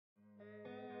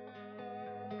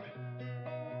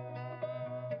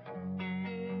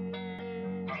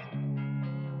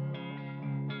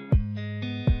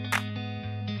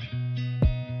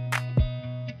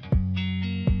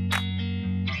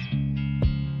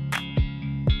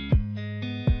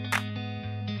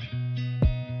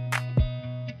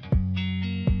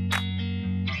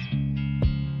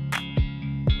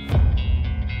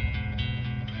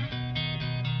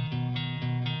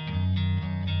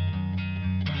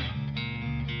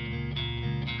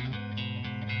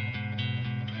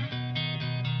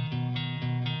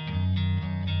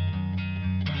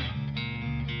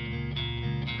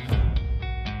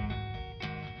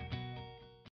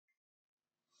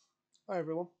Hi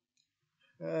everyone,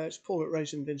 it's Paul at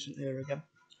Racing Vincent here again.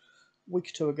 A week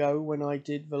or two ago when I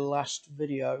did the last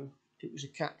video, it was a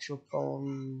catch up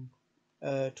on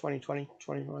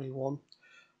 2020-2021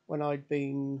 when I'd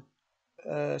been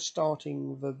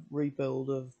starting the rebuild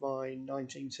of my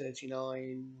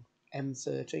 1939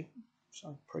 M30,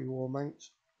 so pre-war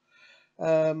Manx.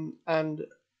 And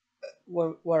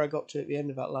where I got to at the end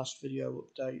of that last video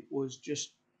update was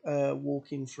just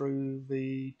walking through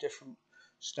the different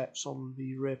steps on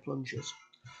the rear plungers,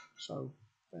 so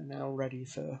they're now ready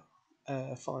for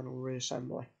final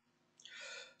reassembly.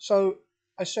 So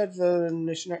I said that in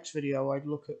this next video I'd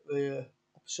look at the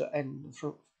opposite end,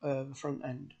 the front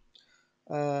end,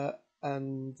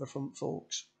 and the front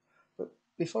forks. But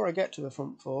before I get to the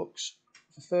front forks,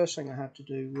 the first thing I had to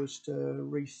do was to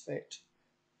refit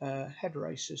head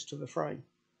races to the frame.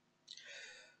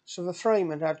 So the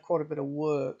frame had quite a bit of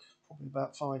work, probably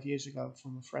about 5 years ago,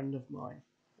 from a friend of mine.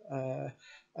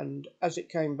 And as it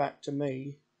came back to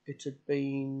me, it had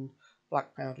been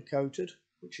black powder coated,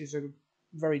 which is a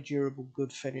very durable,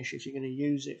 good finish if you're going to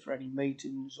use it for any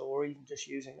meetings or even just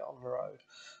using it on the road.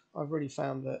 I've really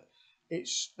found that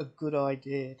it's a good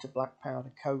idea to black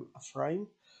powder coat a frame.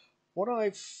 What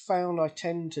I've found I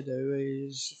tend to do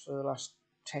is, for the last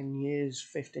 10 years,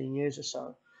 15 years or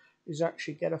so, is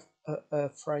actually get a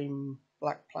frame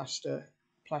black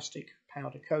plastic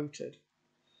powder coated,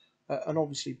 and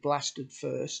obviously blasted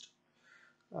first.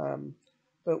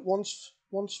 But once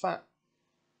that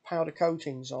powder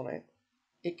coating's on it,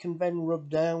 it can then rub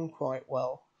down quite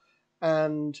well,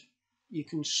 and you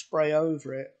can spray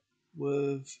over it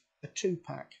with a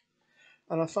 2-pack.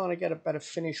 And I find I get a better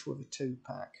finish with a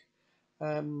 2-pack.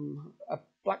 A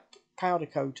black powder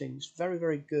coating's very,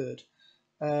 very good,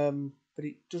 but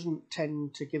it doesn't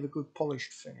tend to give a good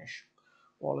polished finish,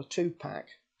 while a 2-pack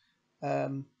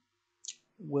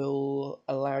will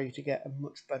allow you to get a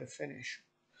much better finish.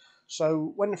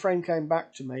 So when the frame came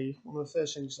back to me, one of the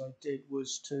first things I did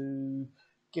was to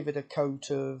give it a coat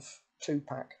of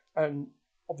 2-pack, and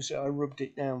obviously I rubbed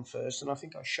it down first, and I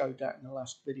think I showed that in the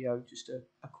last video, just a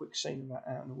quick scene of that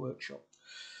out in the workshop.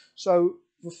 So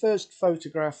the first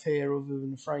photograph here, other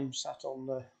than the frame sat on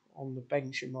the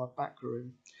bench in my back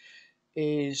room,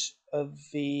 is of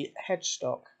the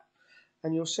headstock,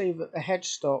 and you'll see that the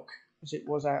headstock, as it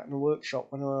was out in the workshop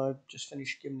when I just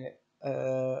finished giving it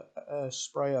a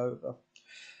spray over,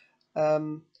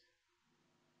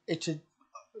 it had,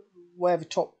 where the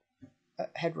top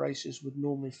head races would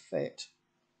normally fit,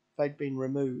 they'd been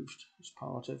removed as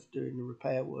part of doing the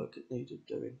repair work it needed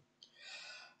doing.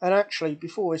 And actually,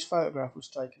 before this photograph was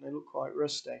taken, they looked quite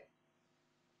rusty,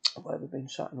 where they've been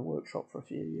sat in the workshop for a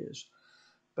few years.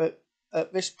 But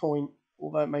at this point,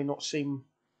 although it may not seem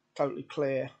totally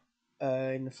clear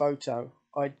in the photo,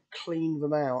 I'd cleaned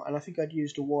them out, and I think I'd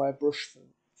used a wire brush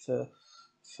for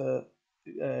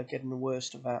getting the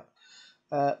worst of that.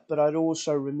 But I'd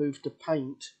also removed the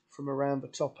paint from around the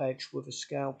top edge with a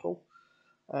scalpel.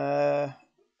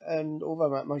 And although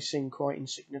that may seem quite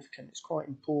insignificant, it's quite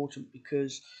important,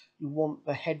 because you want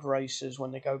the head races,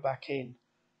 when they go back in,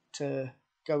 to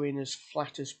go in as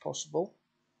flat as possible.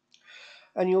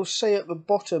 And you'll see at the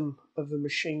bottom of the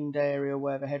machined area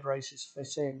where the head races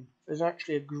fit in, there's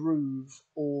actually a groove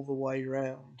all the way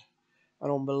around,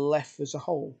 and on the left there's a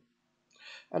hole,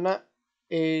 and that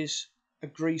is a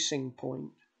greasing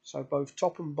point. So both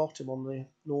top and bottom on the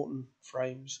Norton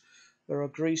frames, there are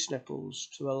grease nipples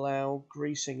to allow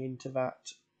greasing into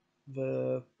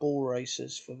the ball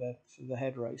races for the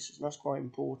head races, and that's quite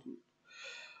important.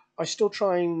 I still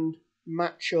try and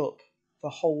match up the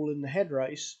hole in the head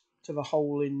race to the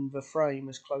hole in the frame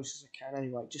as close as I can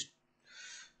anyway, just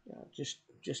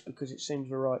because it seems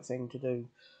the right thing to do,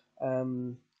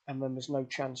 and then there's no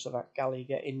chance of that galley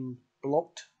getting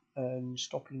blocked and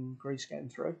stopping grease getting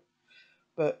through.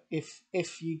 But if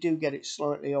you do get it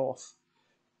slightly off,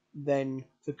 then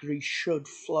the grease should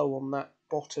flow on that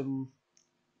bottom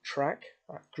track,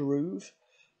 that groove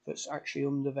that's actually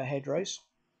under the head race.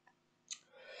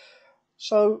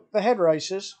 So the head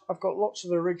races, I've got lots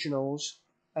of originals,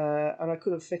 and I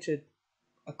could have fitted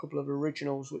a couple of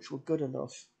originals which were good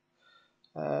enough.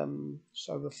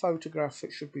 So the photograph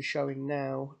it should be showing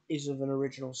now is of an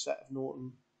original set of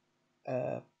Norton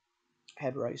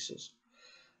head races,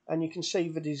 and you can see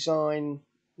the design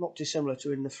not dissimilar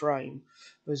to in the frame.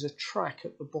 There's a track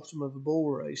at the bottom of the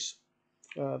ball race,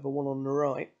 the one on the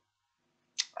right.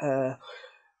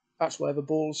 That's where the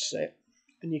balls sit,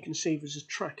 and you can see there's a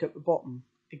track at the bottom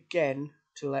again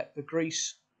to let the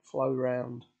grease flow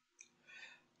round,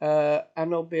 and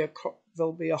there'll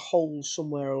be a hole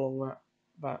somewhere along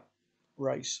that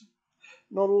race.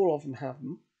 Not all of them have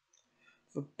them.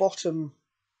 The bottom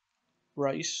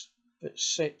race that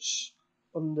sits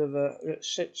on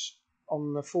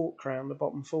the fork crown, the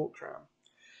bottom fork crown,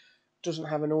 doesn't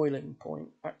have an oiling point.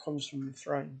 That comes from the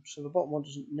frame, so the bottom one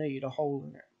doesn't need a hole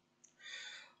in it.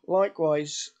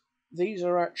 Likewise, these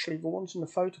are actually, the ones in the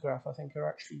photograph I think are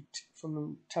actually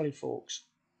from teleforks.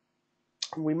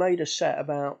 We made a set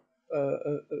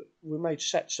we made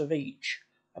sets of each,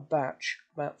 a batch,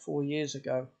 about 4 years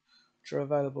ago, which are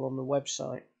available on the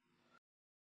website.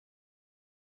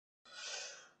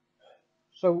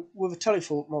 So with a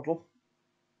telefork model,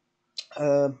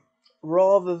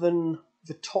 rather than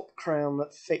the top crown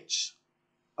that fits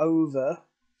over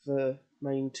the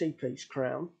main T-piece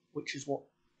crown, which is what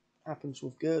happens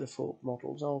with girder fork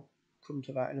models, I'll come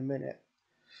to that in a minute,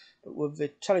 but with the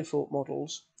telefork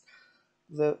models,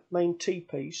 the main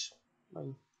T-piece,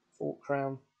 main fork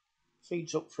crown,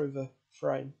 feeds up through the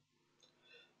frame,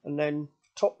 and then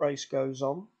top race goes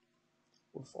on,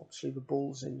 with obviously the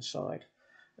balls inside,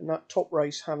 and that top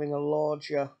race having a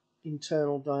larger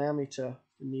internal diameter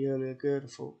than the earlier girder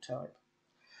fork type.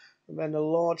 And then a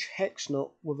large hex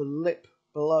nut with a lip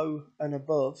below and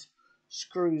above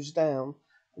screws down,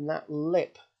 and that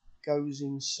lip goes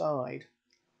inside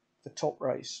the top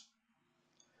race.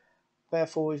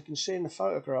 Therefore, as you can see in the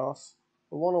photograph,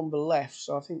 the one on the left,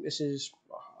 so I think this is,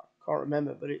 I can't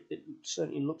remember, but it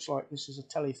certainly looks like this is a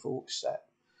telefork set.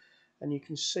 And you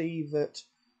can see that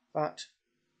that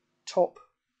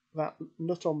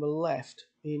nut on the left,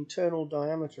 the internal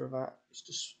diameter of that is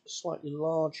just slightly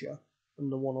larger than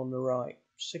the one on the right,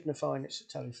 signifying it's a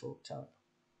telefork type.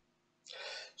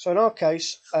 So in our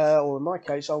case, or in my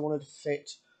case, I wanted to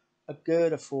fit a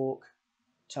girder fork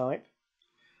type,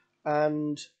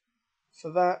 and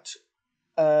for that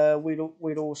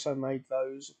we'd also made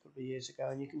those a couple of years ago,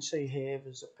 and you can see here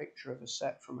there's a picture of a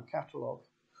set from a catalogue.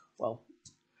 Well,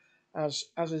 as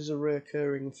is a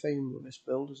recurring theme with this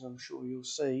build, as I'm sure you'll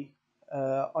see,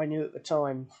 I knew at the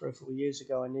time, 3 or 4 years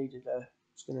ago, I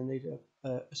was going to need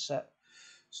a set,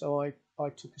 so I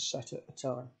took a set at the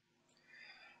time.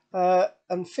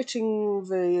 And fitting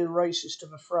the races to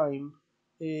the frame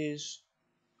is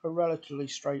a relatively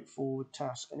straightforward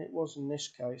task, and it was in this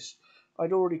case.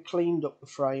 I'd already cleaned up the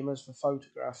frame, as the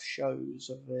photograph shows,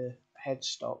 of the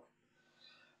headstock.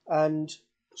 And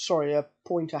sorry, a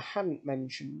point I hadn't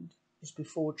mentioned is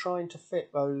before trying to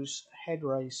fit those head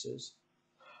races,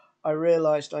 I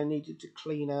realised I needed to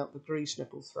clean out the grease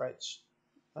nipple threads.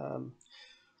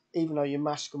 Even though you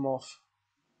mask them off,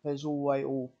 there's always,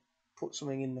 or put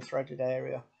something in the threaded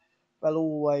area, they'll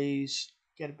always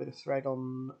get a bit of thread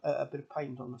on, a bit of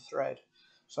paint on the thread.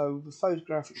 So the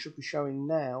photograph it should be showing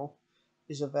now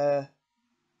is of the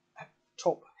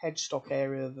top headstock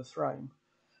area of the frame,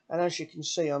 and as you can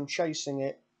see, I'm chasing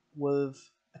it with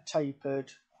a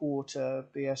tapered quarter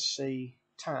BSC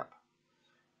tap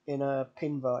in a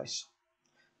pin vise,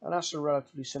 and that's a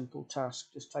relatively simple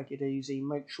task. Just take it easy,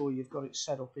 make sure you've got it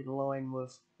set up in line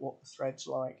with what the thread's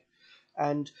like,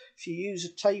 and if you use a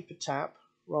taper tap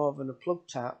rather than a plug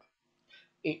tap,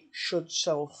 it should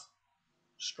self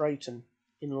straighten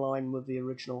in line with the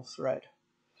original thread.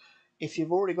 If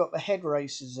you've already got the head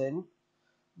races in,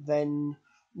 then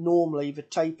normally the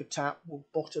taper tap will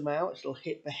bottom out. It'll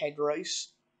hit the head race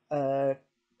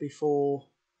before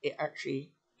it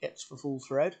actually gets the full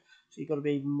thread. So you've got to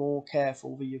be even more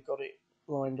careful that you've got it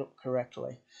lined up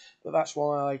correctly. But that's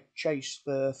why I chase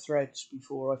the threads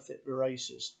before I fit the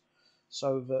races,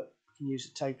 so that I can use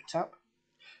a taper tap.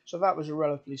 So that was a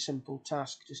relatively simple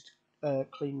task, just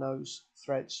clean those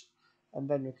threads, and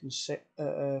then we can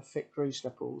fit grease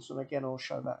nipples, and again I'll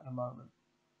show that in a moment.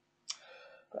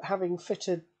 But having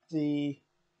fitted the,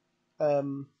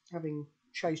 having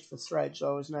chased the threads,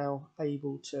 I was now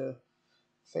able to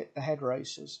fit the head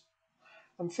races.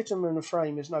 And fitting them in a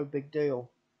frame is no big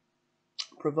deal,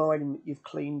 providing that you've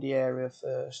cleaned the area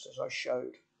first, as I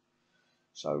showed.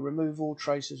 So remove all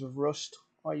traces of rust.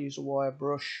 I use a wire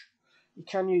brush. You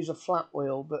can use a flat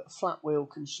wheel, but a flat wheel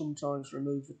can sometimes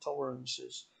remove the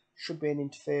tolerances. Should be an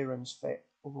interference fit,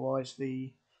 otherwise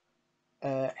the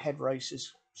head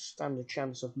races stand a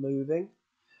chance of moving.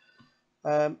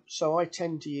 So I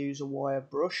tend to use a wire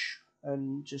brush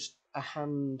and just a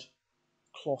hand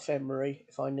cloth emery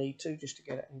if I need to, just to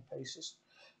get it in pieces.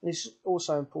 And it's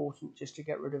also important just to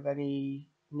get rid of any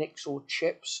nicks or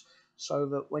chips, so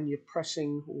that when you're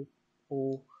pressing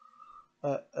or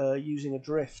using a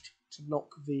drift to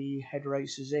knock the head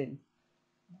races in,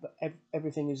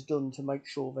 everything is done to make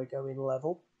sure they go in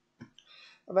level.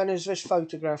 And then, as this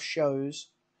photograph shows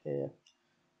here,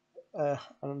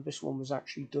 and this one was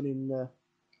actually done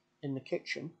in the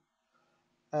kitchen,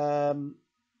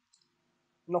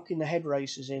 knocking the head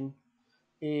races in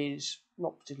is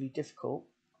not particularly difficult.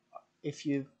 If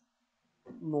you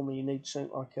normally need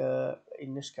something like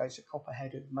in this case, a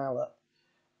copper-headed mallet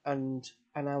and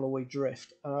an alloy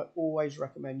drift, and I always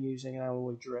recommend using an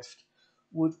alloy drift.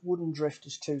 Wooden drift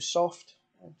is too soft,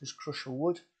 just crush your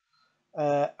wood,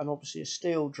 and obviously a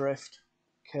steel drift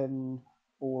can,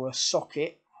 or a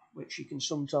socket, which you can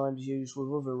sometimes use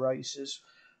with other racers,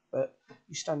 but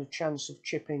you stand a chance of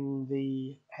chipping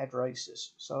the head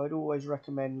races. So I'd always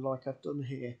recommend, like I've done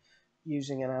here,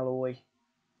 using an alloy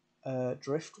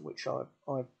drift, which I've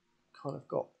kind of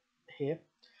got here.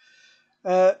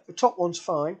 The top one's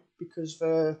fine because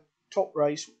the top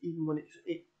race, even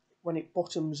when it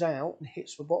bottoms out and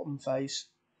hits the bottom face,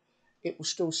 it will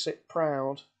still sit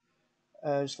proud,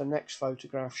 as the next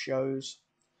photograph shows.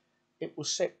 It will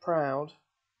sit proud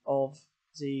of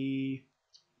the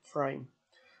frame,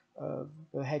 the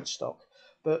headstock.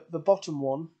 But the bottom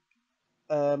one,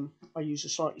 I use a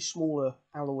slightly smaller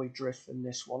alloy drift than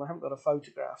this one. I haven't got a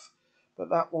photograph, but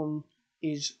that one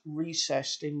is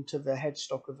recessed into the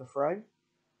headstock of the frame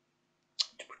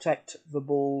to protect the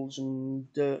balls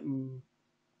and dirt and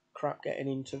crap getting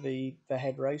into the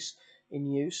head race in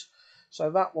use. So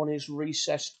that one is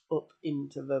recessed up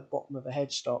into the bottom of the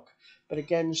headstock. But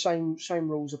again, same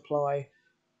rules apply,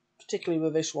 particularly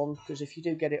with this one, because if you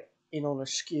do get it in on a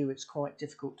skew, it's quite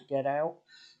difficult to get out.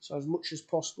 So as much as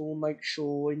possible, make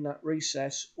sure in that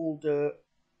recess, all dirt,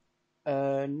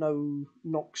 no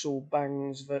knocks or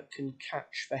bangs that can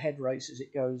catch the head race as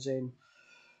it goes in.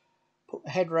 Put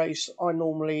the head race, I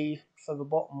normally, for the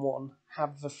bottom one,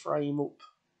 have the frame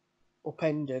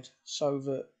upended so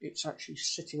that it's actually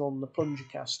sitting on the plunger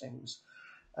castings,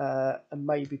 and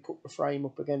maybe put the frame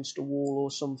up against a wall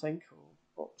or something,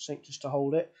 or something just to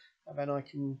hold it, and then I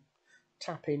can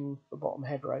tap in the bottom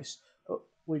head race. But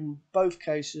in both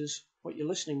cases, what you're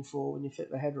listening for when you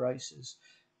fit the head races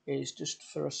is just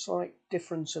for a slight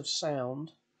difference of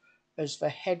sound, as the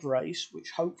head race,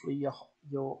 which hopefully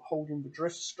you're holding the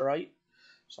drift straight,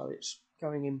 so it's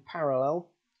going in parallel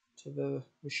to the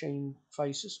machine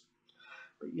faces,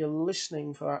 but you're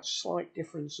listening for that slight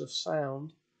difference of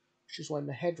sound, which is when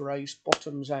the head race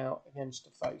bottoms out against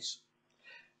the face,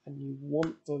 and you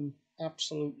want them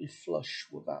absolutely flush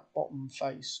with that bottom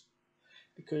face,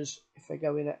 because if they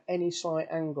go in at any slight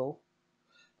angle,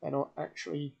 then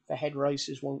actually the head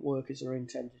races won't work as they're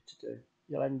intended to do.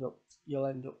 You'll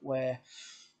end up where,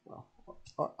 well,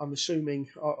 I'm assuming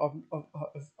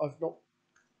I've not,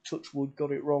 touch wood,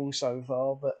 got it wrong so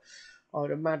far, but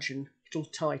I'd imagine it'll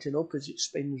tighten up as it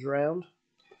spins round,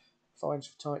 finds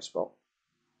a tight spot.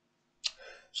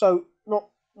 So not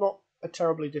a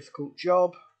terribly difficult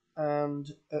job,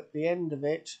 and at the end of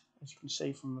it, as you can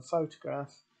see from the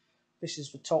photograph, this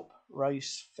is the top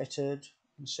race fitted.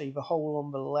 You can see the hole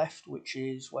on the left, which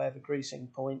is where the greasing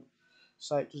point,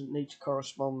 so it doesn't need to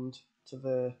correspond to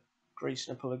the grease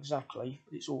nipple exactly,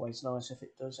 but it's always nice if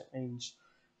it does. It means,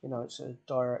 you know, it's a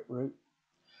direct route.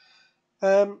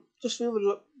 Just the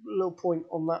other little point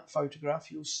on that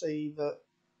photograph, you'll see that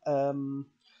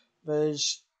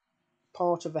there's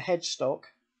part of the headstock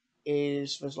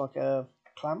there's like a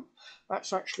clamp.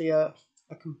 That's actually a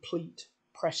complete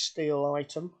pressed steel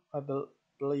item. I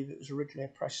believe it was originally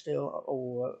a pressed steel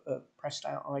or a pressed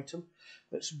out item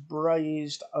that's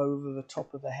brazed over the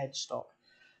top of the headstock,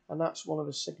 and that's one of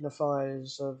the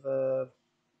signifiers of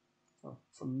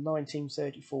from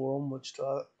 1934 onwards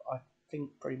to I think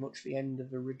pretty much the end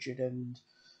of the rigid and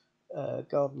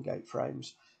garden gate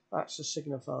frames. That's a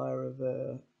signifier of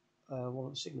one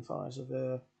of the signifiers of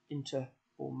a Inter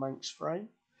or Manx frame,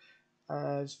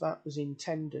 as that was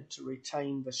intended to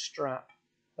retain the strap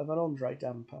of an Andre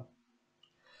damper.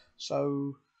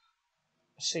 So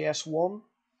a CS1,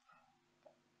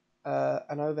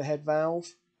 an overhead valve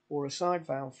or a side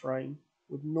valve frame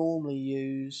would normally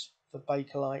use the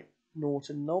Bakelite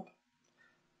Norton knob,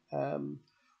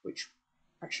 which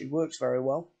actually works very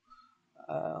well.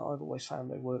 I've always found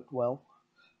they worked well,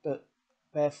 but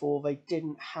therefore they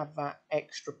didn't have that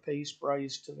extra piece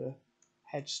brazed to the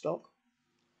headstock.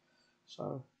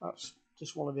 So that's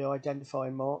just one of the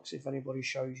identifying marks. If anybody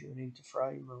shows you an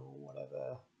interframe or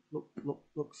whatever,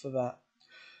 look for that.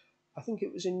 I think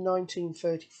it was in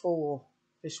 1934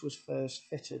 this was first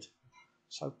fitted.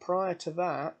 So prior to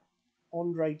that,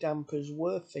 Andre dampers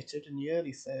were fitted in the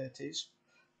early 30s,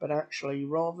 but actually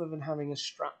rather than having a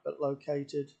strap that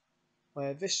located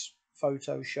where this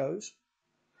photo shows,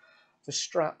 the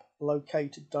strap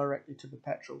located directly to the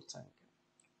petrol tank.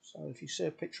 So if you see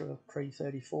a picture of a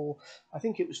pre-34, I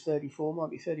think it was 34, might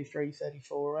be 33,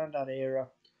 34, around that era,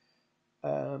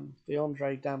 the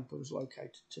Andre damper was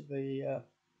located to the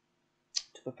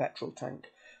petrol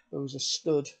tank. There was a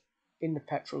stud in the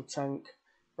petrol tank,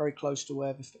 very close to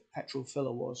where the petrol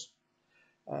filler was.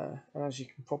 And as you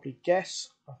can probably guess,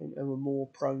 I think they were more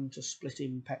prone to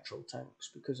splitting petrol tanks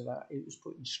because of that. It was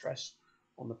putting stress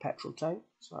on the petrol tank,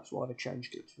 so that's why they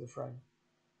changed it to the frame.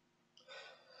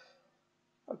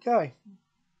 Okay.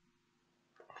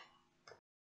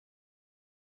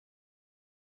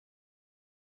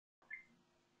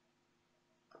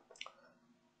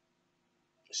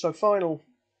 So final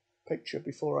picture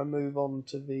before I move on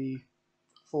to the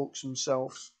forks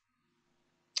themselves.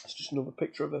 It's just another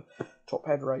picture of a top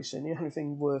head racing. The only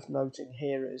thing worth noting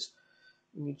here is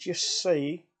you can just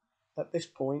see at this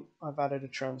point I've added a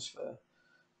transfer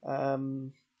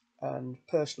and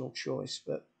personal choice,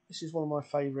 but this is one of my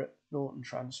favourite Norton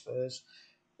transfers.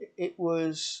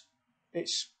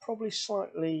 It's probably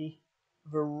slightly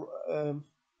the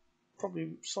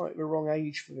wrong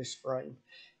age for this frame,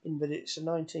 in that it's a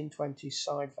 1920s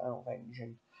side valve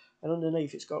engine, and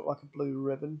underneath it's got like a blue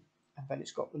ribbon, and then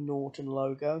it's got the Norton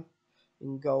logo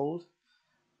in gold.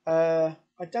 I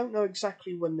don't know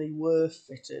exactly when they were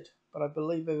fitted, but I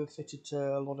believe they were fitted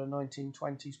to a lot of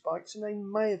 1920s bikes, and they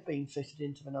may have been fitted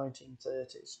into the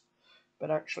 1930s.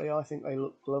 But actually, I think they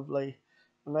look lovely,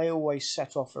 and they always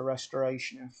set off a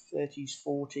restoration of 30s,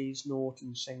 40s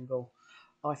Norton single.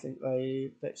 I think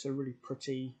that's a really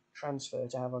pretty transfer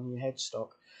to have on your headstock.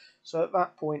 So at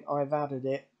that point, I've added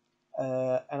it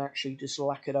and actually just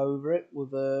lacquered over it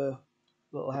with a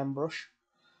little hand brush.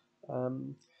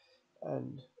 And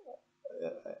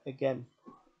again,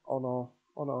 on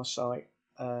our site,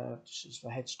 this is the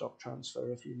headstock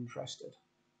transfer if you're interested.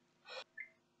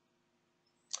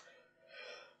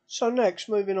 So next,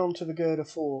 moving on to the girder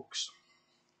forks.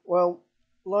 Well,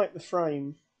 like the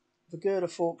frame, the girder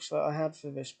forks that I had for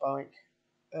this bike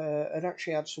had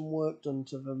actually had some work done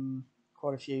to them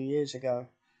quite a few years ago.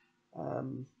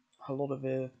 A lot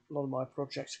of my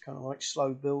projects are kind of like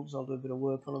slow builds. I'll do a bit of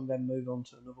work on them, then move on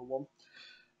to another one.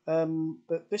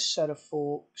 But this set of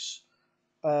forks,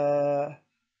 I'd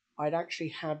actually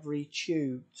had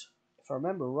retubed, if I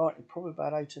remember rightly, probably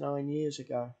about 8 or 9 years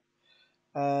ago.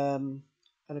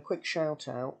 And a quick shout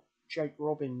out, Jake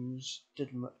Robbins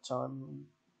did them at the time.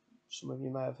 Some of you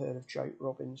may have heard of Jake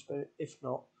Robbins, but if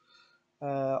not,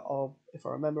 if I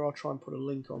remember, I'll try and put a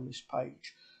link on this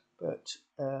page. But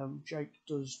Jake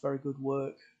does very good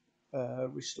work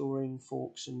restoring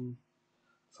forks and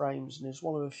frames, and is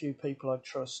one of the few people I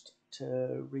trust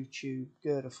to retube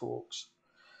girder forks.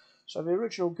 So the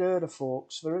original girder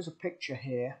forks, there is a picture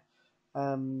here,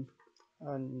 and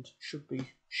should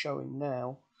be showing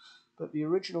now. But the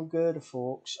original girder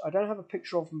forks, I don't have a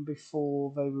picture of them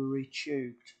before they were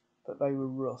retubed, but they were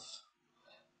rough.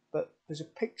 But there's a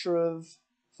picture of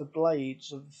the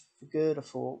blades of the girder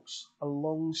forks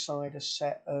alongside a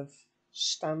set of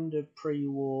standard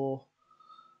pre-war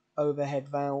overhead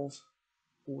valve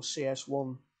or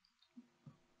CS1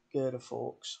 girder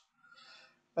forks.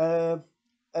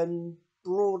 And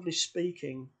broadly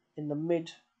speaking, in the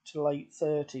mid to late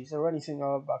 30s, or anything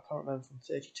I can't remember, from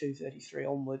 32, 33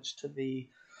 onwards to the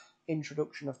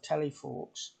introduction of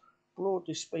teleforks,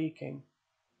 broadly speaking,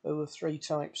 there were 3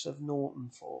 types of Norton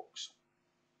forks.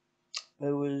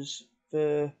 There was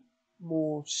the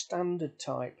more standard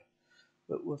type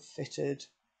that were fitted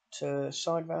to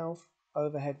side valve,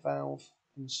 overhead valve,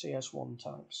 and CS1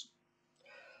 types.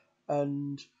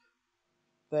 And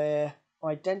they're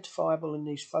identifiable in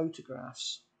these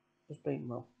photographs as being,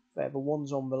 well, they're the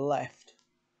ones on the left.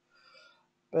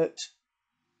 But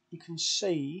you can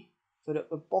see that at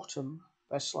the bottom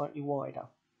they're slightly wider.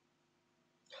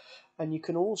 And you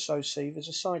can also see there's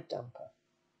a side damper.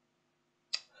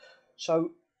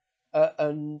 So,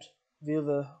 and the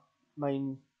other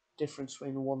main difference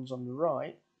between the ones on the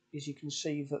right is you can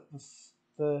see that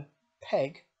the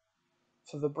peg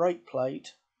for the brake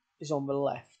plate is on the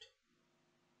left.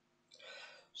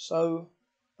 So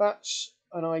that's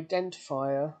an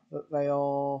identifier that they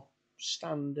are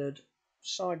standard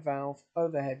side valve,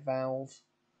 overhead valve,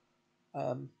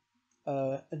 and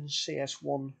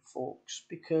CS1 forks,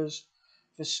 because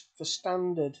the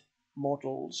standard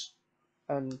models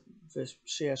and the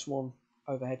CS1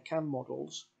 overhead cam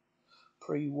models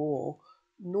pre-war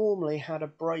normally had a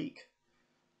brake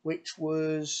which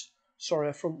was,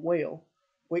 a front wheel,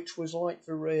 which was like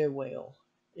the rear wheel.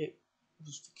 It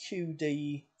was the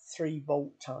QD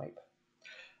 3-bolt type,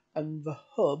 and the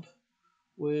hub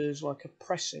was like a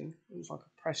pressing. It was like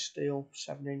a pressed steel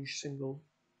 7-inch single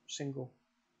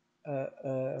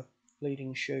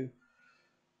leading shoe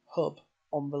hub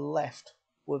on the left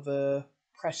with a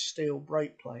pressed steel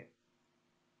brake plate,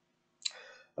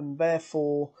 and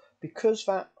therefore, because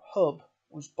that hub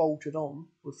was bolted on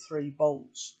with 3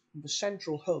 bolts. The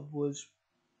central hub was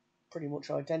pretty much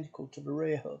identical to the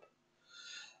rear hub.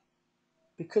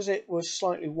 Because it was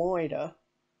slightly wider,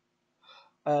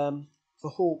 the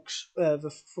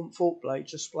front fork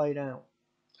blades are splayed out,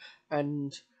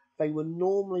 and they were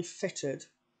normally fitted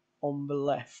on the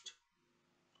left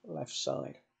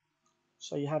side.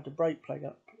 So you had the brake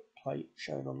plate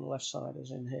shown on the left side,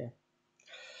 as in here.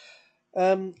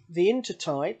 The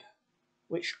intertype,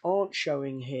 which aren't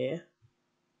showing here,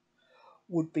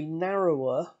 would be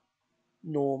narrower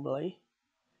normally,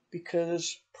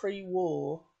 because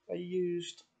pre-war they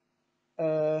used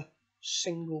a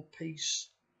single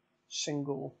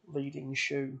leading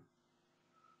shoe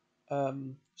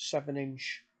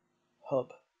 7-inch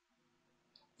hub,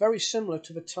 very similar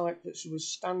to the type that was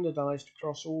standardized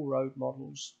across all road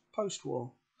models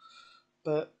post-war.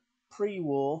 But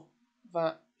pre-war,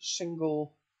 that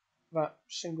single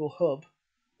hub,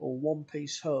 or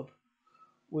one-piece hub,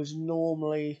 was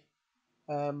normally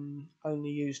only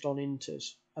used on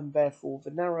inters, and therefore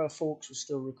the narrower forks were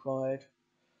still required.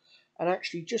 And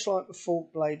actually, just like the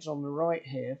fork blades on the right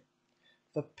here,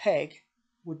 the peg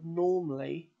would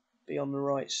normally be on the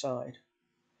right side.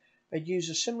 They'd use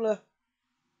a similar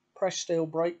pressed steel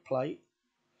brake plate,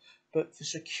 but for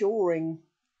securing,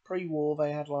 pre-war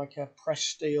they had like a pressed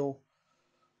steel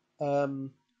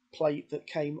plate that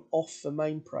came off the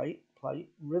main plate,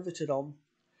 riveted on,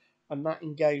 and that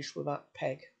engaged with that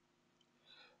peg.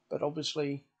 But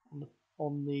obviously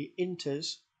on the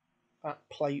inters, that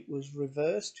plate was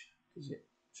reversed because it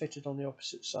fitted on the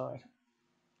opposite side.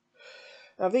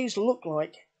 Now these look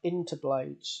like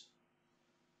interblades,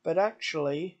 but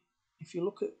actually, if you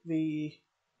look at the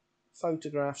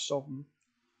photographs of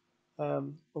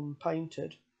them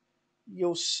unpainted,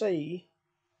 you'll see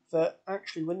that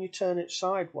actually when you turn it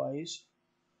sideways,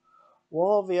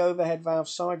 while the overhead valve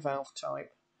side valve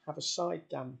type have a side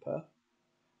damper,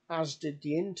 as did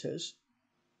the inters,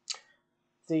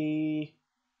 the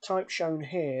type shown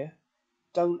here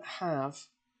don't have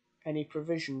any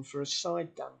provision for a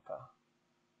side damper.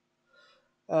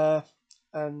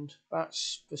 And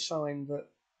that's the sign that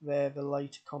they're the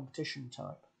later competition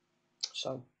type.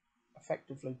 So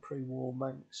effectively pre-war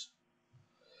Manx.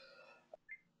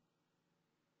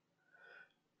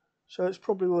 So it's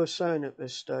probably worth saying at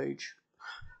this stage,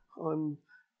 I'm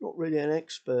not really an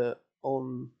expert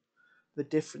on the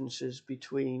differences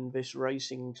between this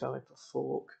racing type of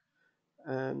fork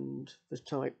and the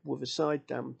type with a side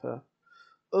damper,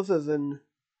 other than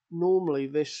normally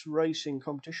this racing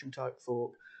competition type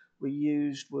fork were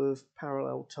used with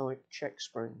parallel type check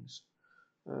springs.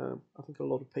 I think a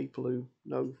lot of people who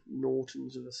know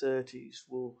Nortons of the 30s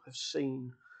will have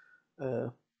seen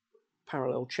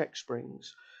parallel check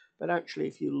springs. But actually,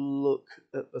 if you look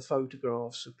at the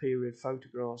photographs, the period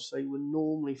photographs, they were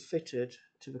normally fitted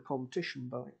to the competition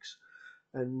bikes.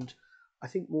 And I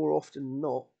think more often than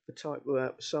not, the type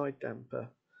without the side damper.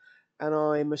 And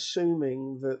I'm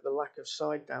assuming that the lack of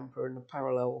side damper and the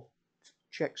parallel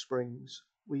check springs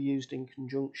were used in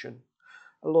conjunction.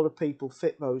 A lot of people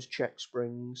fit those check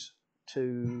springs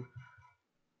to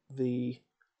the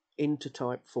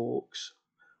intertype forks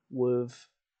with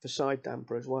the side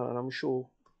damper as well, and I'm sure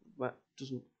that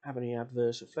doesn't have any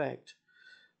adverse effect.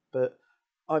 But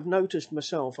I've noticed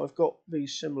myself, I've got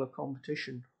these similar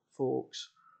competition forks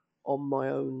on my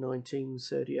own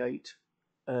 1938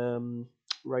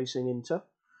 racing Inter,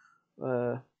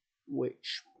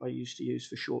 which I used to use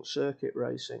for short circuit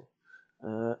racing,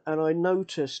 and I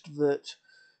noticed that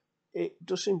it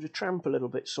does seem to tramp a little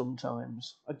bit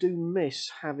sometimes. I do miss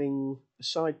having a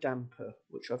side damper,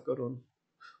 which I've got on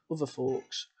other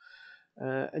forks,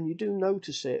 and you do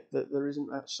notice it that there isn't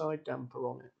that side damper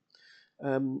on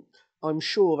it. I'm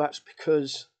sure that's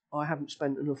because I haven't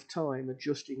spent enough time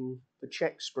adjusting the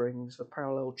check springs, the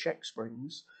parallel check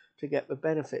springs, to get the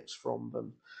benefits from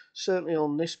them. Certainly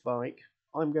on this bike,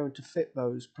 I'm going to fit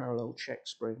those parallel check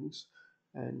springs,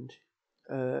 and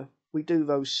we do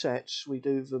those sets. We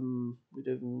do them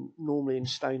normally in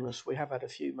stainless. We have had a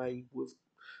few made with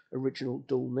original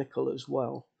dual nickel as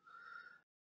well.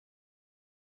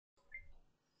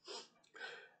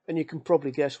 And you can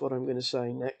probably guess what I'm going to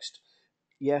say next.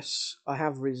 Yes, I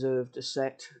have reserved a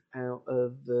set out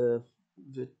of the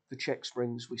check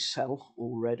springs we sell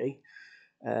already.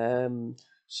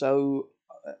 So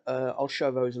I'll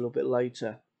show those a little bit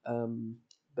later.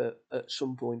 But at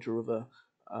some point or other,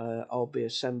 I'll be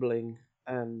assembling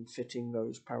and fitting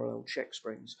those parallel check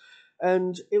springs.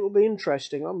 And it will be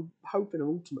interesting. I'm hoping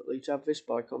ultimately to have this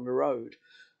bike on the road.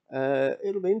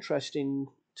 It'll be interesting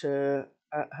to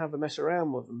have a mess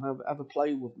around with them, have a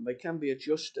play with them. They can be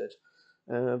adjusted.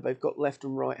 They've got left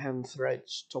and right hand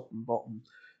threads, top and bottom,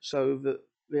 so that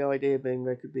the idea being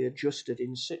they could be adjusted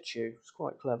in situ. It's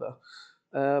quite clever.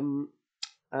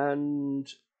 And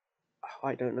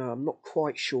I don't know, I'm not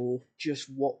quite sure just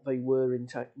what they were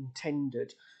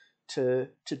intended to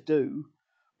do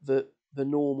that the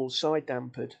normal side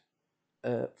dampered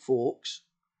forks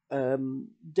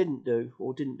didn't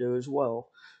do as well.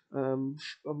 I'm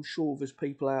sure there's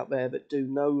people out there that do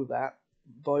know that.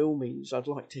 By all means, I'd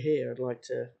like to hear. I'd like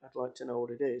to know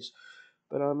what it is.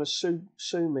 But I'm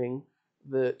assuming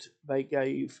that they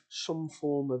gave some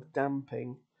form of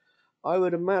damping. I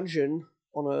would imagine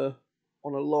on a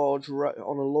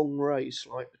long race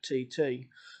like the TT,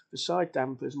 the side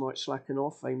dampers might slacken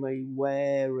off. They may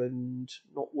wear and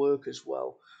not work as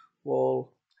well,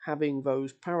 while having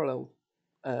those parallel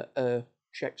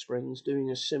check springs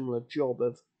doing a similar job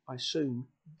of, I assume,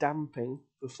 damping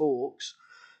the forks,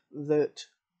 that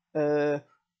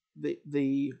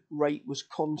the rate was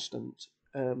constant.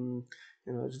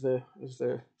 As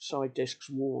the side discs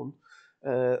worn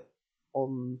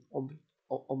on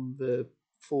the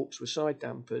forks with side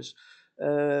dampers,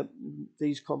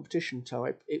 these competition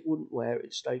type, it wouldn't wear,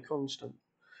 it'd stay constant.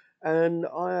 And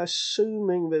I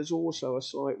assuming there's also a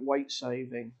slight weight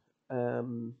saving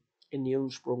in the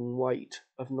unsprung weight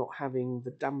of not having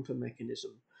the damper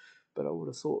mechanism, but I would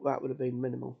have thought that would have been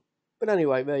minimal. But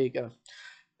anyway, there you go.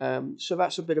 So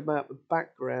that's a bit about the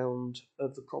background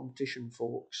of the competition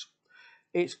forks.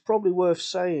 It's probably worth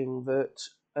saying that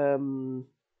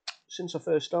since I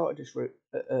first started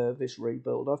this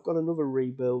rebuild, I've got another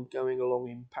rebuild going along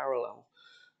in parallel,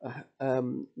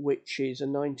 which is a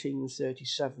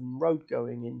 1937 road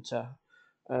going Inter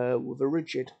with a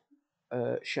rigid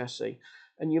chassis,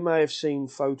 and you may have seen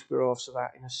photographs of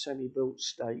that in a semi-built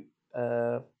state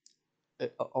on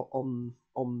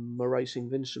the Racing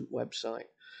Vincent website.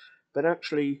 But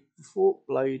actually, the fork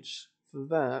blades for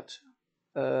that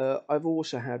I've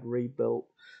also had rebuilt.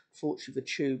 Fortunately, the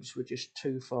tubes were just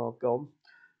too far gone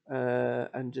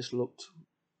and just looked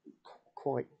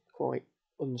quite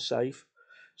unsafe.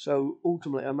 So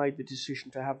ultimately, I made the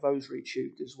decision to have those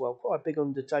retubed as well. Quite a big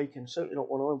undertaking, certainly not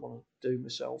one I want to do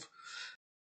myself.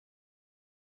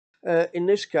 In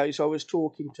this case, I was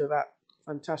talking to that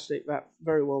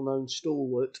very well-known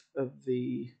stalwart of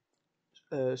the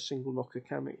single knocker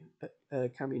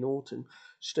Cami Norton,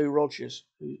 Stu Rogers,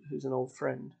 who's an old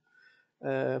friend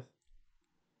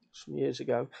some years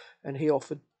ago, and he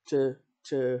offered to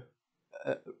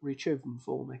retube them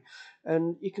for me.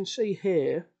 And you can see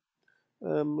here,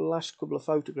 the last couple of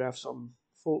photographs on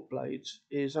fork blades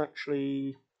is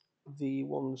actually the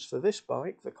ones for this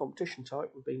bike, the competition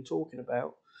type we've been talking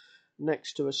about,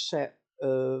 next to a set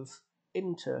of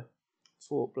Inter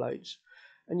fork blades,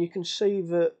 and you can see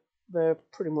that they're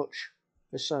pretty much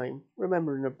the same.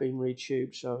 Remembering they've been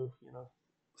retubed, so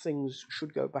things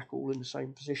should go back all in the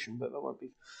same position, but they won't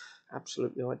be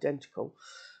absolutely identical.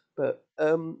 But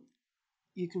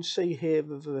you can see here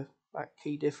that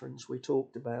key difference we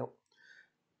talked about.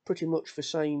 Pretty much the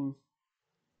same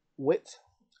width,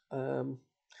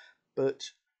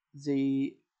 but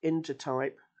the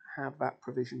Intertype have that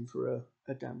provision for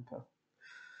a damper.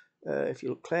 If you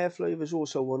look carefully, there's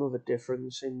also one other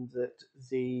difference in that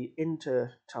the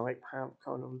Intertype have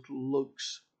kind of little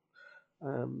lugs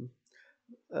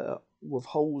with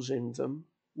holes in them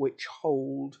which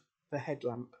hold the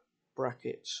headlamp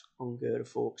brackets on girder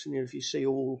forks. And if you see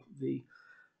all the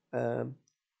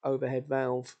overhead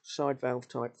valve, side valve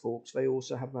type forks, they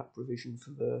also have that provision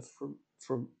for the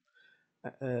front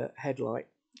headlight,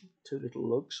 two little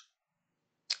lugs.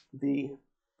 The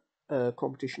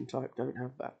competition type don't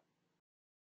have that.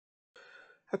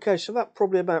 Okay, so that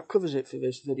probably about covers it for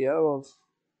this video. I've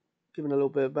given a little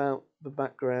bit about the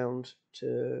background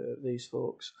to these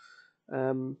forks,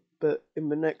 but in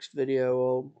the next video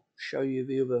I'll show you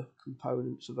the other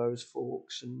components of those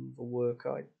forks and the work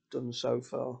I've done so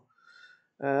far.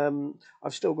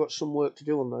 I've still got some work to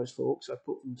do on those forks. I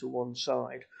put them to one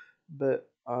side, but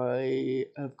I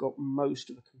have got most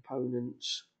of the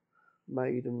components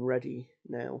made and ready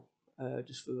now,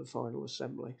 just for the final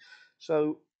assembly.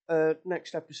 So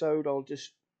next episode I'll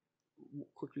just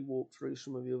quickly walk through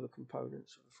some of the other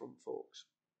components of the front forks.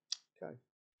 Okay,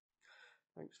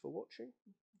 thanks for watching.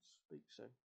 Speak soon.